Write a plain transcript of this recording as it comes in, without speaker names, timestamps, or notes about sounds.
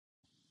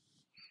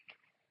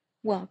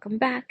Welcome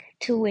back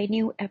to a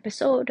new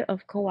episode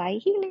of Kawaii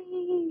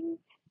Healing.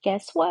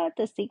 Guess what?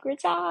 The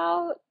secret's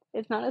out.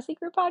 It's not a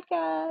secret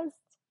podcast.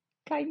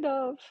 Kind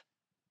of.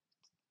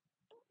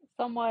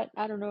 Somewhat.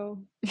 I don't know.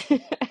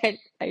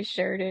 I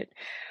shared it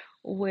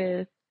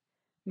with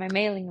my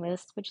mailing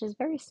list, which is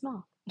very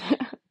small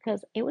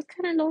because it was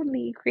kind of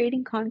lonely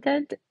creating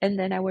content. And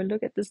then I would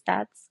look at the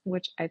stats,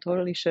 which I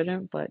totally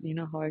shouldn't, but you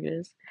know how it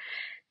is.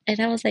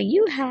 And I was like,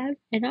 you have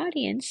an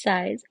audience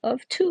size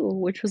of two,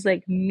 which was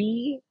like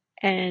me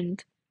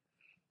and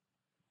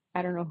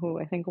I don't know who,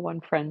 I think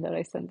one friend that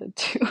I sent it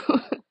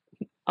to.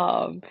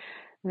 Um,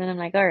 and then I'm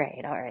like, all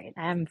right,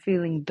 I'm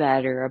feeling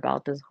better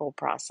about this whole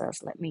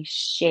process. Let me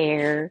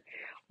share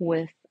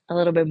with a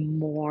little bit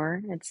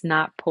more. It's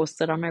not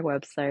posted on my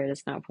website,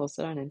 it's not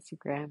posted on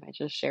Instagram. I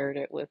just shared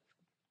it with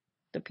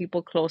the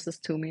people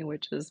closest to me,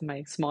 which is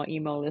my small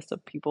email list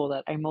of people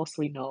that I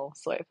mostly know.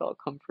 So I felt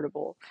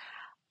comfortable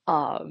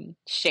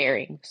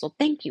sharing. So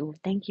thank you.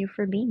 Thank you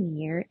for being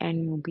here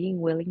and being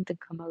willing to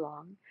come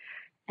along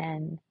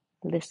and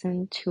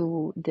listen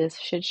to this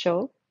shit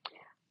show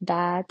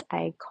that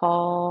I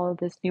call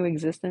this new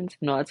existence.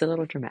 No, it's a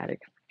little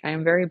dramatic. I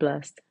am very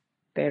blessed,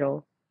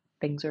 pero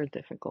things are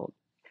difficult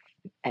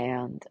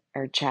and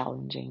are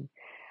challenging.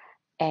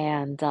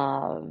 And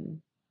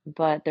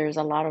but there's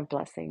a lot of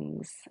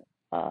blessings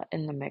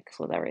in the mix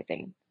with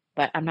everything.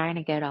 But I'm not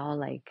gonna get all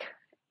like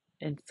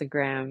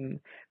Instagram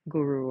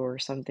guru or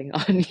something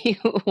on you.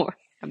 Or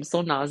I'm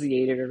so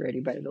nauseated already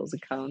by those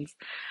accounts.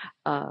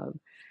 Um,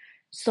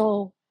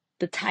 so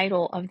the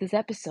title of this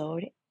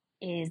episode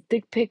is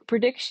Dick Pic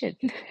Prediction.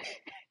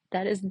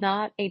 That is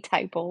not a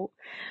typo.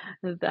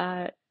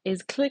 That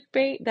is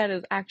clickbait. That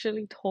is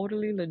actually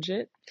totally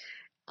legit.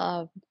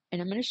 Um,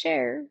 and I'm gonna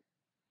share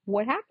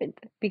what happened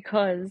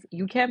because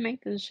you can't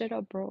make this shit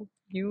up, bro.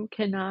 You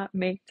cannot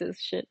make this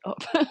shit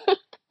up.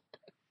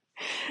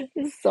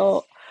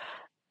 So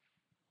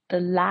the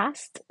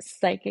last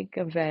psychic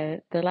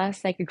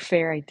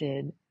fair I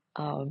did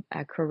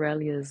at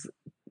Corellia's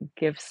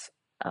Gifts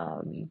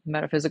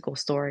metaphysical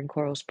store in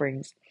Coral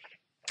Springs.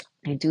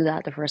 I do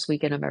that the first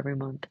weekend of every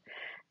month.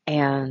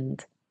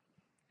 And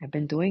I've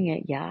been doing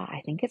it, yeah,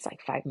 I think it's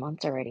like 5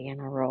 months already in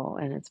a row,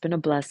 and it's been a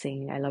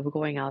blessing. I love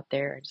going out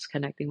there and just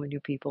connecting with new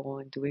people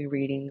and doing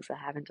readings. I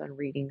haven't done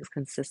readings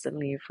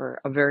consistently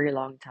for a very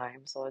long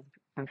time, so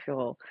I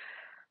feel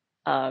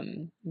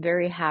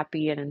very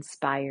happy and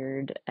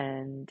inspired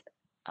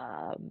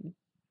um,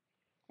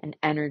 and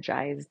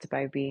energized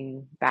by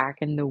being back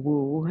in the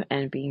woo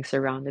and being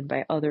surrounded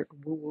by other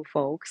woo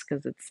folks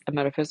because it's a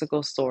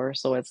metaphysical store,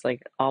 so it's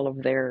like all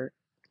of their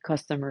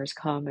customers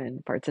come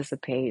and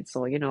participate.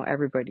 So,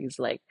 everybody's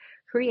like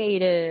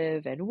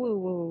creative and woo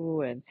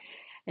woo and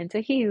into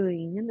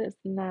healing and this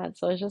and that.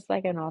 So it's just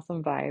like an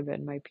awesome vibe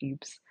and my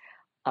peeps.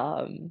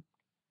 Um,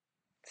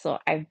 so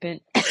I've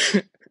been,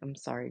 I'm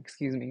sorry,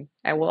 excuse me.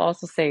 I will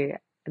also say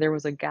there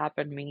was a gap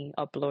in me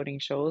uploading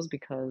shows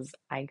because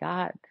I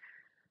got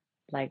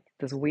like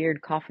this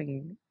weird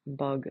coughing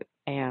bug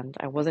and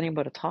I wasn't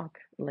able to talk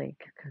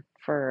like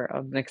for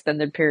an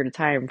extended period of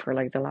time for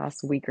like the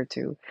last week or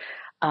two.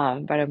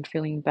 But I'm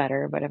feeling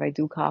better. But if I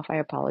do cough, I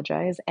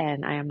apologize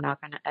and I am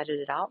not going to edit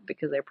it out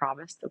because I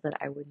promised that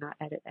I would not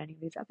edit any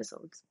of these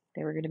episodes.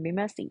 They were going to be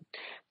messy.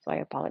 So I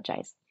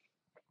apologize.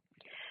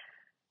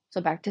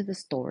 So back to the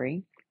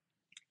story.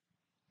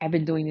 I've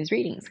been doing these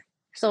readings.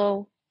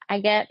 So I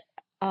get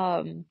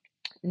um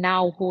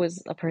now who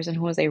is a person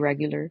who is a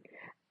regular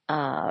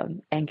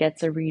and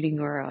gets a reading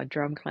or a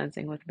drum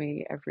cleansing with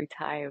me every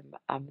time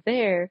I'm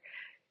there.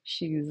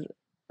 She's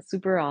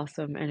super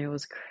awesome, and it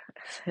was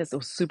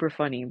super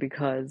funny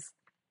because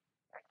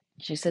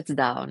she sits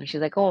down and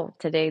she's like, "Oh,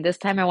 today this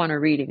time I want a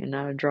reading and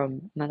not a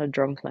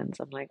drum cleanse."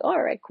 I'm like,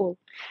 "All right, cool."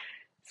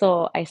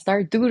 So I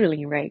start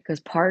doodling, right? Because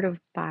part of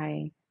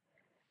my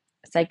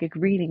psychic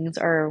readings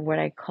are what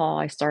I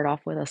start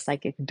off with a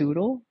psychic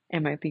doodle.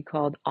 It might be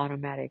called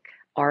automatic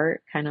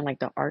art, kind of like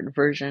the art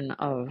version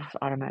of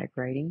automatic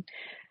writing,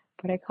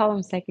 but I call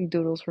them psychic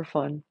doodles for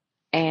fun.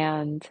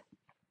 And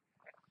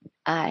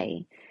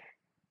I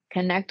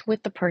connect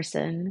with the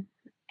person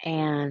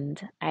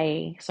and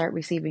I start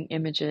receiving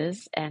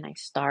images and I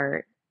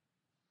start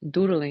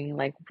doodling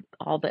like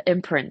all the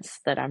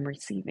imprints that I'm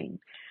receiving.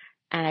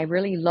 And I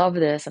really love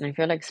this. And I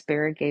feel like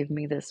Spirit gave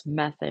me this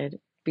method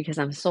because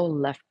I'm so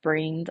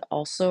left-brained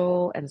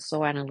also and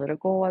so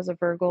analytical as a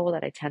Virgo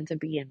that I tend to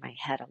be in my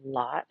head a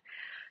lot.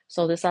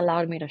 So this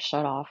allowed me to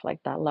shut off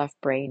like that left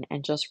brain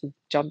and just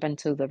jump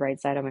into the right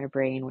side of my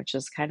brain, which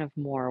is kind of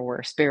more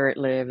where spirit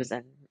lives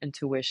and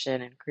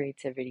intuition and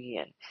creativity,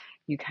 and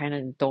you kind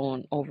of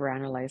don't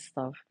overanalyze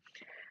stuff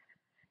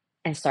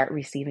and start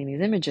receiving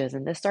these images.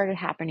 And this started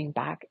happening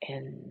back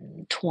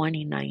in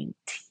 2019,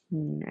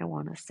 I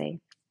want to say.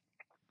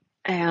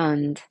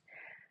 And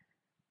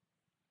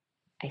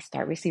I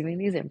start receiving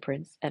these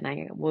imprints, and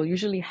I will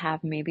usually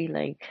have maybe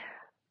like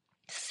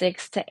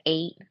 6 to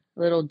 8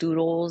 little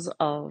doodles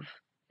of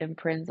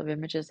imprints of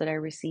images that I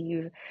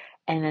receive,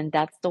 and then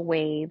that's the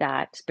way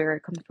that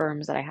spirit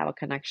confirms that I have a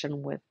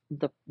connection with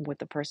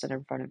the person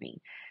in front of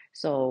me.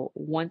 So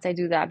once I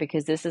do that,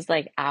 because this is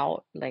like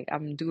out, like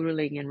I'm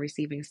doodling and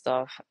receiving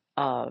stuff,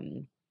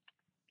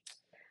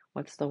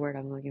 what's the word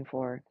I'm looking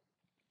for?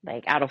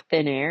 Like out of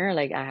thin air,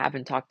 like I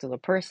haven't talked to the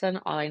person.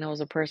 All I know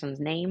is a person's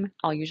name.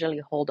 I'll usually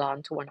hold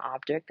on to an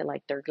object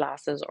like their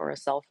glasses or a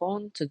cell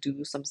phone to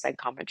do some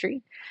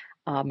psychometry.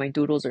 My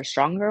doodles are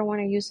stronger when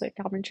I use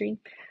psychometry.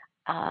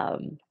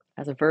 Um,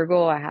 as a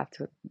Virgo, I have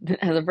to,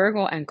 as a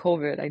Virgo and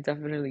COVID, I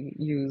definitely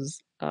use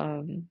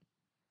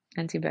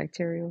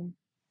antibacterial.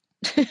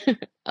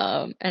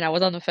 And I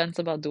was on the fence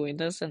about doing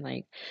this, and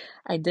like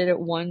I did it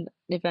one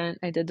event,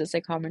 I did the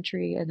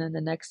psychometry, and then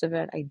the next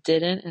event I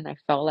didn't, and I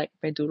felt like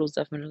my doodles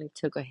definitely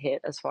took a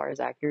hit as far as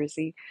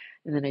accuracy.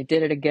 And then I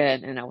did it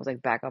again, and I was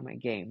like back on my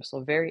game.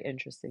 So very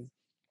interesting.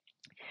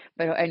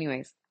 But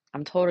anyways,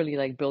 I'm totally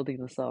like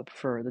building this up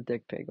for the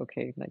dick pic,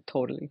 okay? Like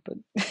totally, but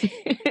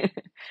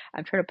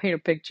I'm trying to paint a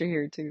picture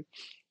here too.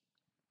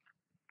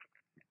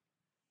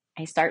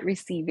 I start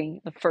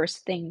receiving the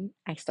first thing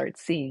I start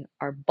seeing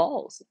are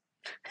balls.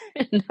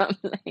 And I'm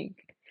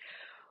like,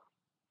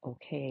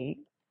 okay.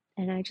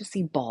 And I just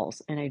see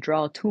balls and I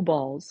draw two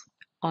balls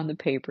on the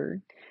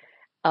paper.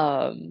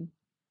 Um,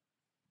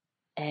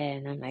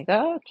 and I'm like,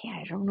 oh, okay,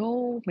 I don't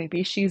know.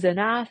 Maybe she's an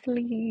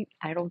athlete.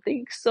 I don't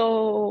think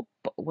so,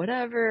 but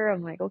whatever.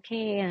 I'm like,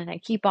 okay. And I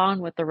keep on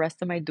with the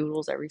rest of my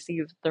doodles. I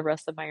receive the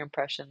rest of my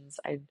impressions.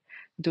 I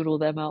doodle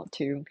them out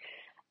too.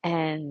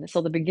 And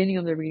so the beginning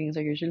of the readings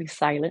are usually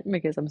silent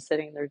because I'm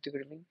sitting there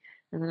doodling.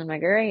 And then I'm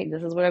like, all right,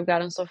 this is what I've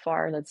gotten so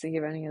far. Let's see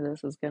if any of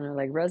this is gonna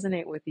like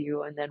resonate with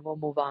you. And then we'll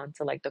move on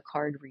to like the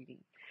card reading.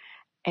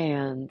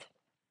 And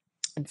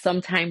and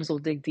sometimes we'll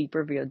dig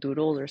deeper via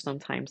doodles, or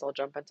sometimes I'll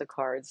jump into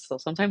cards. So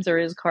sometimes there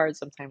is cards,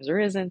 sometimes there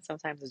isn't,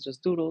 sometimes it's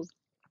just doodles.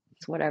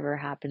 It's whatever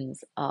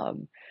happens.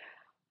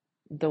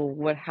 The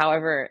what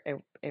however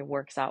it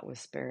works out with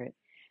spirit.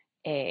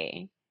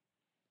 A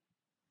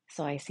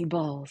So I see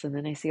balls and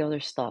then I see other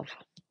stuff.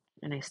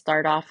 And I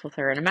start off with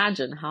her. And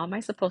imagine, how am I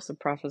supposed to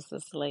preface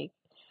this? Like,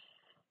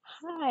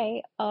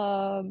 hi,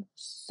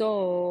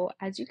 so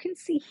as you can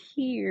see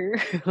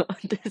here on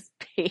this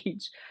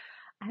page,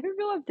 I don't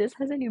know if this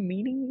has any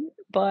meaning,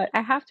 but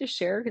I have to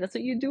share because that's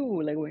what you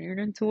do. Like when you're an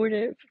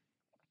intuitive,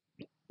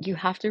 you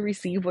have to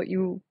receive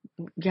you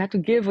have to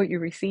give what you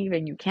receive,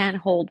 and you can't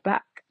hold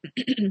back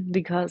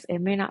because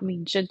it may not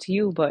mean shit to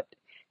you, but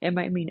it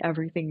might mean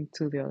everything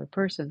to the other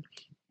person,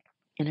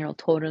 and it'll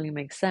totally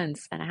make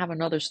sense. And I have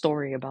another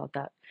story about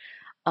that,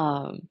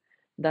 um,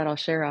 that I'll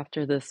share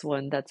after this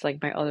one. That's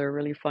like my other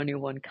really funny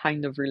one,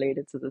 kind of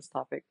related to this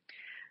topic.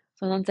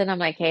 So then I'm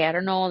like, hey, I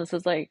don't know, this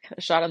is like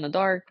a shot in the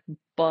dark,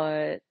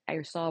 but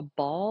I saw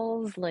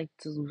balls. Like,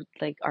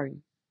 like,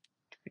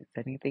 is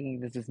anything,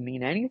 does this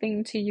mean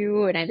anything to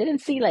you? And I didn't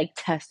see like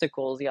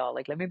testicles, y'all.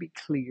 Like, let me be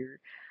clear.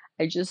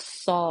 I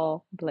just saw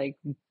like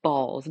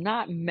balls,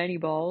 not many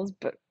balls,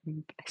 but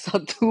I saw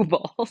two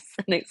balls,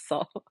 and I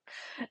saw,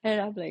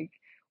 and I'm like,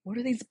 what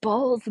do these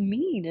balls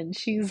mean? And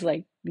she's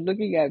like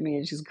looking at me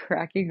and she's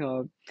cracking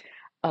up,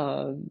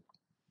 um,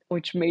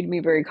 which made me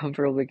very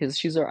comfortable because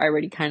she's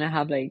already kind of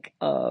have like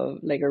a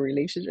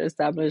relationship,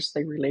 established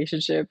like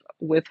relationship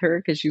with her,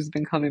 because she's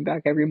been coming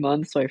back every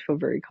month. So I feel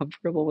very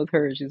comfortable with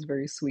her. She's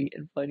very sweet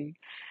and funny.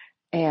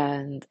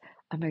 And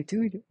I'm like,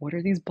 dude, what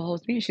are these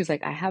balls mean? She's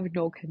like, I have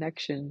no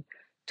connection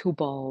to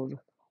balls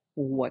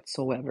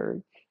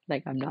whatsoever.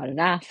 Like, I'm not an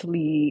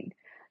athlete.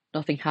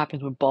 Nothing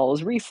happened with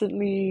balls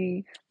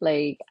recently.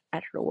 Like, I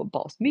don't know what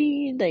balls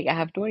mean. Like, I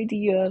have no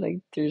idea.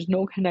 Like, there's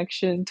no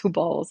connection to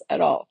balls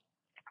at all.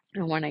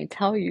 And when I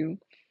tell you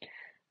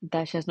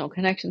that she has no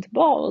connection to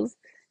balls,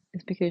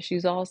 it's because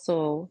she's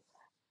also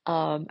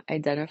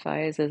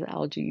identifies as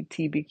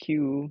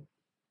LGBTQ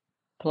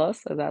plus.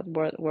 Is that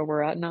where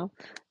we're at now?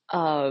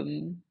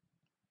 Um,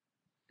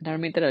 and I don't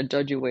mean that in a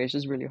judgy way. It's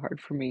just really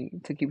hard for me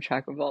to keep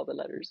track of all the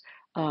letters.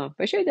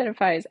 But she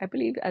identifies, I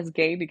believe, as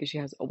gay because she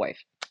has a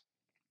wife.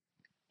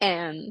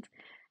 And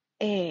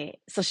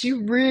so she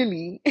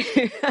really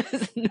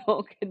has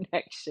no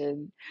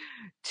connection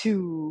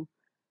to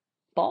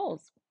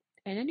balls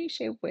in any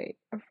shape, way,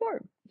 or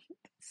form.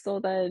 So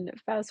then,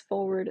 fast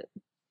forward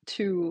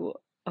to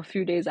a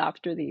few days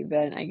after the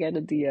event, I get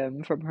a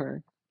DM from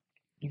her,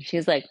 and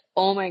she's like,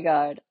 "Oh my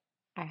God,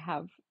 I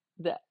have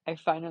I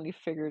finally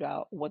figured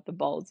out what the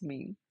balls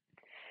mean."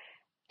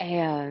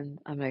 And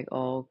I'm like,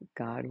 "Oh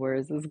God, where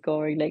is this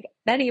going?" Like,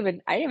 I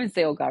didn't even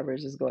say, "Oh God, where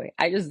is this going?"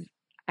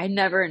 I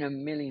never in a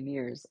million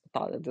years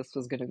thought that this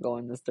was gonna go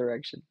in this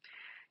direction.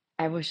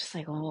 I was just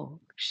like, "Oh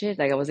shit!"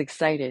 Like I was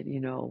excited,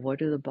 what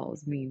do the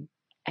balls mean?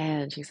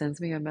 And she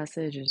sends me a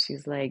message and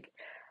she's like,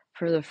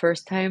 for the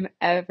first time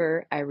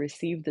ever, I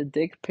received a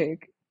dick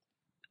pic,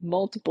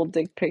 multiple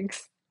dick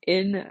pics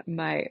in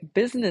my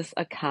business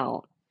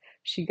account.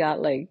 She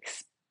got like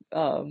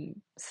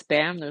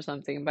spammed or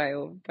something by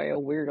a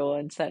weirdo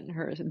and sent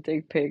her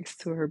dick pics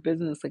to her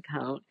business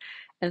account.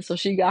 And so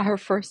she got her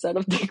first set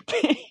of dick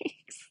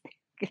pics.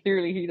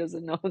 Clearly he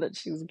doesn't know that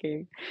she's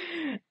gay.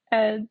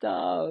 And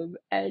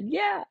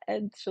yeah,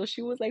 and so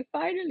she was like,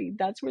 finally,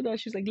 that's where the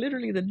she's like,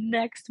 literally the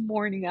next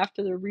morning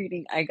after the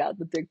reading, I got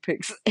the dick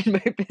pics in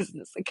my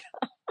business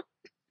account.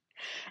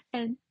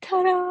 And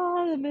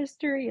ta-da, the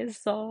mystery is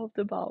solved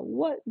about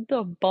what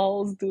the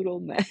balls doodle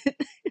meant.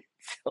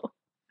 So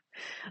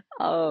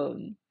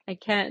I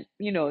can't,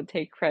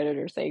 take credit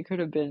or say it could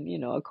have been,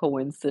 a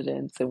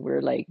coincidence and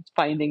we're like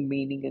finding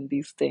meaning in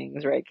these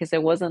things, right? Because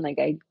it wasn't like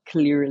I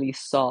clearly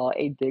saw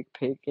a dick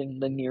pic in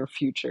the near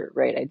future,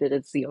 right? I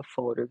didn't see a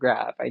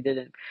photograph. I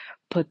didn't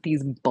put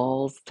these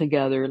balls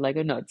together like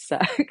a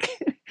nutsack.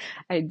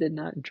 I did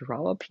not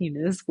draw a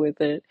penis with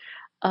it.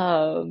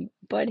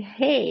 But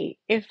hey,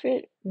 if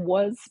it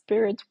was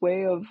Spirit's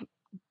way of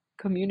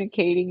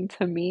communicating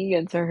to me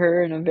and to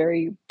her in a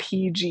very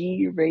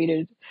PG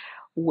rated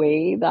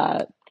way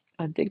that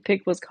a dick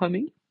pic was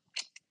coming,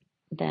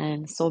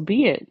 then so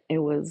be it.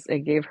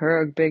 It gave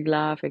her a big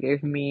laugh. It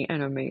gave me a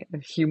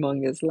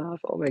humongous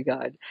laugh. Oh my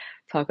God.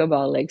 Talk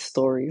about like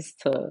stories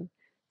to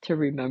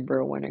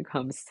remember when it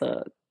comes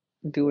to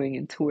doing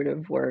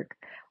intuitive work.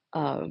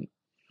 Um,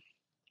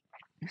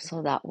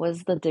 so that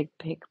was the dick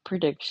pic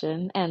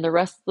prediction, and the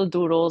rest of the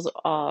doodles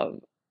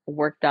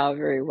worked out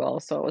very well.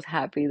 So I was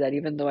happy that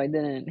even though I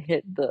didn't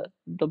hit the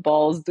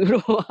balls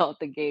doodle out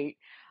the gate,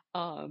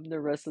 the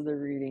rest of the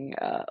reading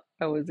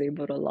I was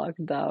able to lock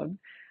down.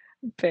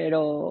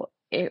 Pero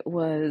it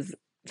was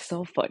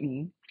so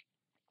funny.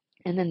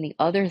 And then the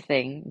other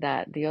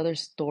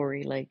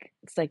story, like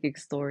psychic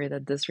story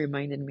that this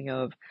reminded me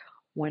of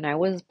when I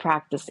was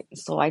practicing.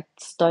 So I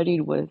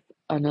studied with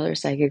another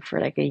psychic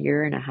for like a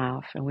year and a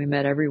half, and we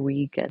met every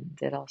week and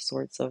did all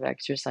sorts of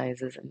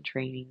exercises and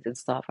trainings and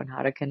stuff on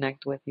how to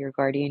connect with your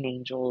guardian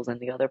angels and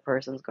the other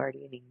person's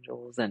guardian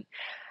angels and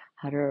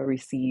how to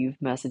receive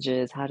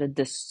messages, how to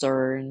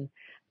discern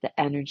the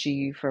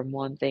energy from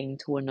one thing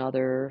to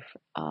another,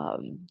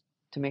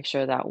 to make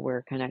sure that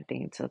we're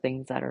connecting to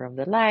things that are of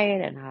the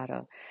light, and how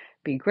to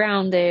be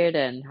grounded,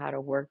 and how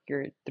to work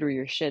through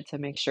your shit to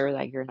make sure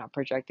that you're not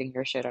projecting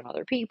your shit on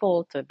other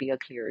people to be a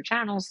clearer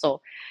channel.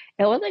 So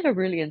it was like a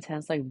really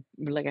intense, like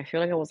I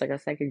feel like it was like a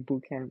psychic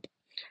boot camp.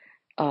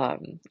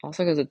 Also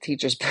because the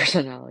teacher's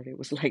personality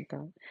was like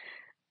that.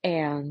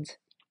 And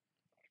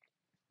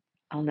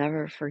I'll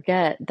never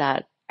forget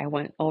that I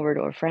went over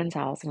to a friend's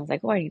house and I was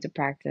like, "Oh, I need to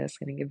practice.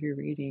 Can I give you a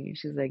reading?" And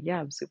she's like,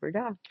 "Yeah, I'm super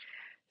down."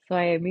 So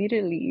I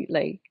immediately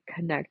like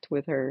connect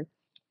with her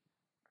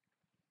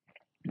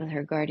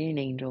guardian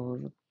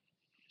angels,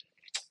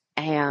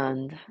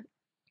 and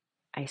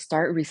I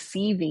start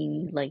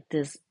receiving like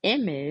this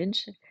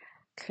image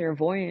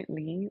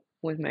clairvoyantly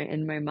with my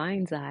in my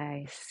mind's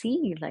eye. I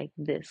see like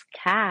this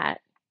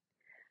cat.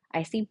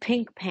 I see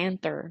Pink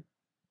Panther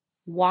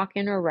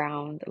walking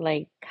around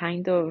like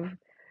kind of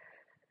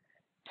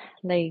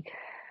like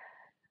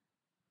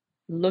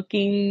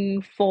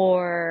looking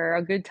for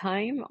a good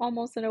time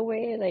almost in a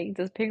way. Like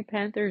this Pink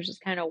Panther is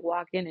just kind of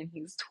walking and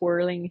he's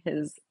twirling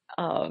his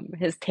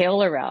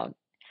tail around,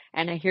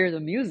 and I hear the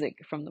music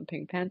from the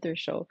Pink Panther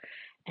show,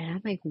 and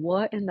I'm like,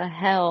 what in the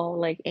hell?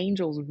 Like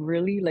angels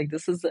really, like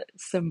this is a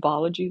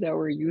symbology that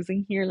we're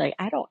using here? Like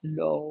I don't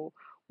know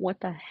what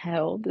the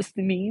hell this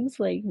means.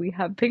 Like we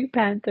have Pink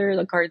Panther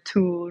the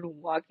cartoon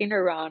walking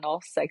around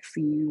all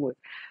sexy with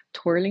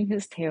twirling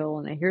his tail,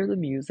 and I hear the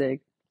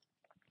music,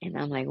 and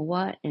I'm like,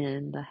 what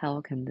in the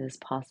hell can this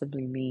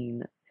possibly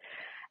mean?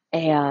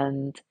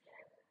 And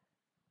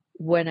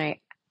when I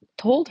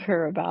told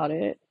her about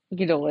it,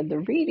 in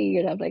the reading,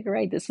 and I'm like, all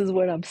right, this is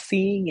what I'm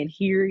seeing and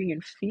hearing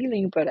and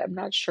feeling, but I'm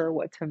not sure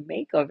what to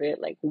make of it.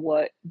 Like,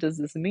 what does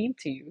this mean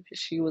to you?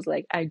 She was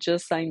like, I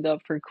just signed up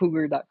for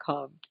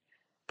cougar.com.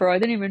 Bro, I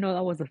didn't even know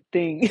that was a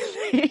thing.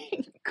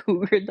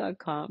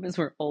 Cougar.com is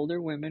where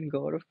older women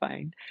go to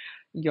find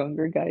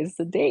younger guys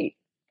to date.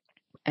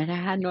 And I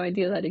had no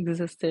idea that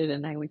existed.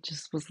 And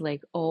just was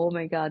like, oh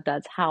my God,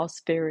 that's how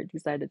spirit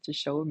decided to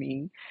show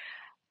me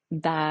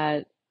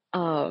that,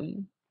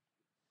 um,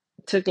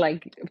 took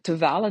like to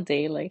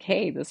validate, like,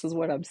 hey, this is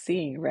what I'm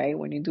seeing, right?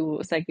 When you do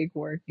psychic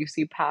work, you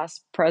see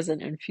past,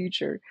 present, and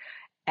future.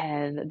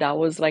 And that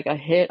was like a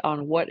hit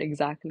on what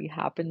exactly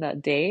happened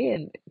that day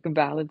and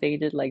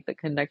validated like the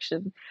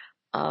connection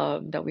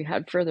that we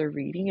had for the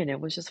reading, and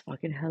it was just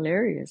fucking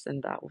hilarious.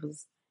 And that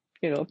was,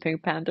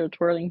 Pink Panther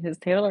twirling his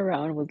tail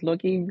around was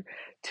looking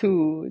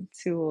to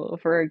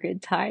for a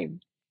good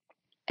time,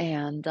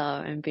 and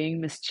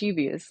being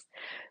mischievous.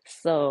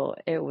 So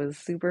it was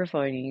super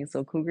funny.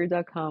 So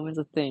cougar.com is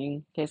a thing,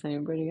 in case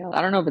anybody else.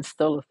 I don't know if it's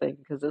still a thing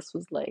because this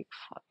was like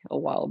fuck, a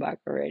while back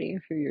already, a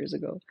few years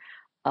ago.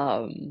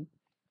 Um,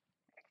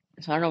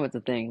 so I don't know if it's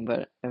a thing,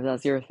 but if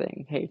that's your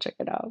thing, hey, check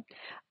it out.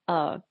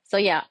 So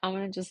yeah, I'm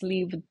gonna just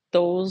leave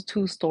those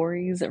two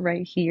stories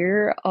right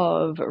here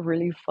of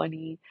really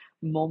funny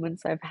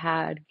moments I've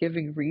had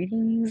giving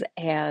readings,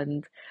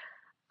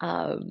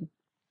 um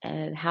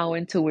and how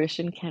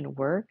intuition can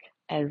work.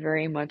 And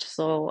very much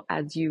so,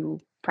 as you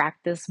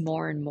practice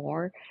more and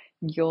more,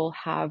 you'll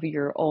have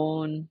your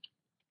own,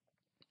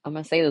 I'm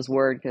gonna say this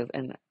word because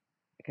I'm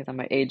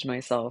gonna age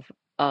myself.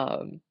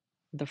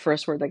 the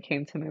first word that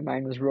came to my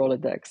mind was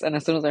Rolodex. And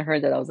as soon as I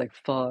heard that, I was like,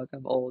 fuck,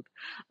 I'm old.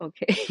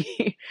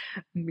 Okay.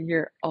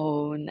 Your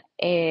own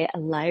a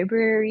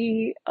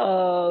library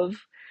of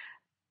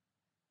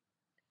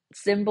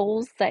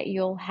symbols that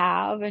you'll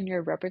have in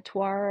your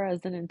repertoire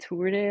as an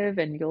intuitive,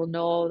 and you'll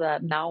know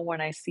that now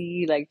when I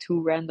see like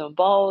two random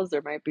balls,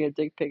 there might be a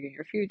dick pic in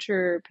your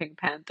future. Pink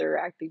Panther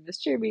acting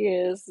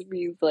mischievous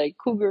means like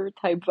cougar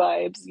type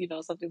vibes,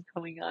 something's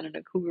coming on in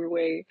a cougar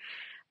way.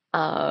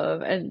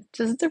 And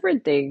just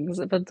different things.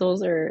 But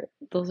those are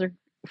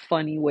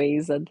funny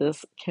ways that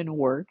this can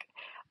work.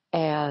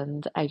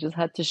 And I just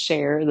had to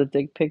share the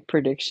dick pic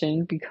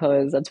prediction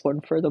because that's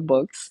one for the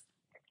books.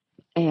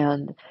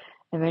 And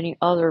if any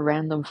other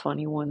random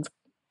funny ones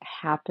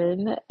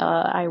happen,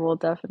 I will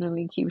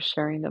definitely keep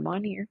sharing them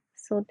on here.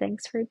 So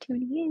thanks for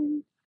tuning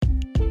in.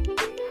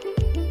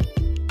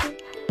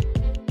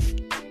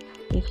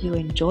 If you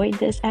enjoyed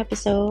this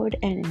episode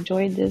and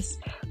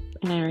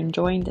are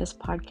enjoying this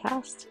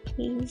podcast,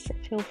 please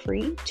feel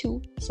free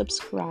to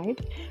subscribe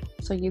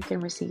so you can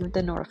receive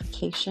the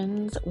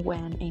notifications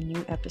when a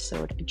new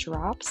episode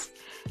drops.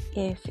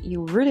 If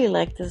you really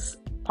like this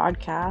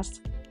podcast,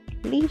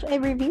 leave a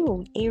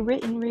review, a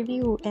written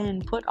review,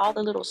 and put all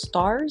the little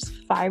stars,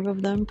 5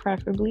 of them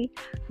preferably.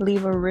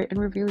 Leave a written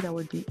review. That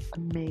would be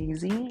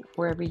amazing.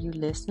 Wherever you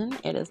listen,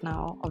 it is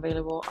now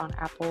available on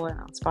Apple and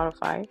on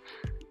Spotify,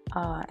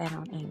 and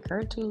on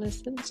Anchor to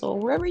listen. So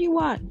wherever you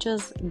want,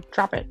 just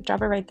drop it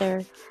right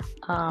there.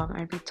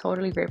 I'd be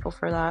totally grateful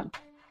for that.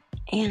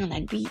 And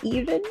I'd be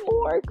even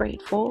more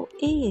grateful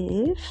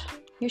if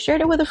you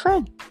shared it with a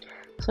friend.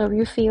 So if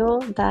you feel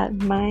that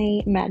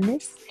my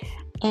madness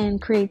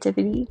and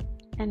creativity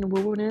and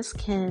woo-ness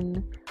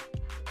can,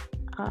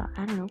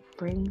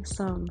 bring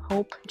some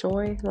hope,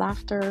 joy,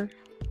 laughter,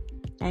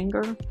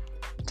 anger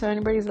to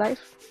anybody's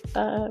life,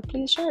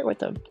 please share it with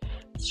them.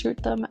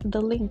 Shoot them the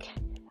link.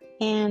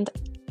 And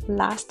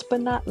last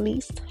but not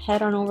least,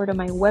 head on over to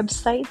my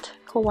website,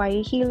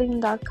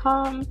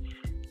 kawaiihealing.com.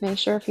 Make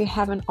sure if you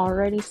haven't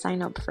already,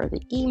 sign up for the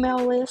email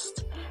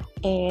list.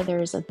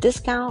 There's a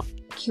discount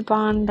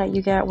coupon that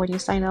you get when you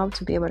sign up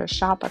to be able to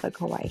shop at the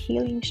Kawaii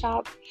Healing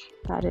Shop.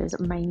 That is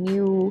my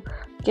new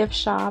gift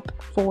shop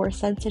for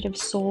sensitive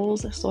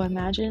souls. So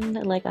imagine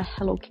like a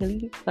Hello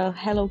Kitty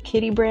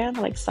brand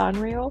like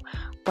Sanrio,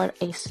 but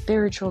a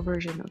spiritual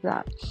version of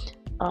that.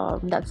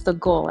 That's the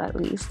goal, at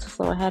least.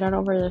 So head on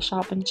over to the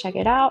shop and check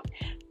it out.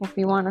 If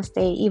you want to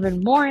stay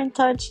even more in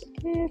touch,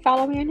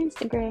 follow me on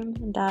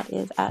Instagram. That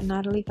is at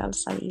Natalie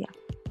Calzadilla.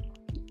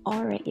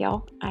 All right,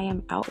 y'all. I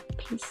am out.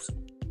 Peace.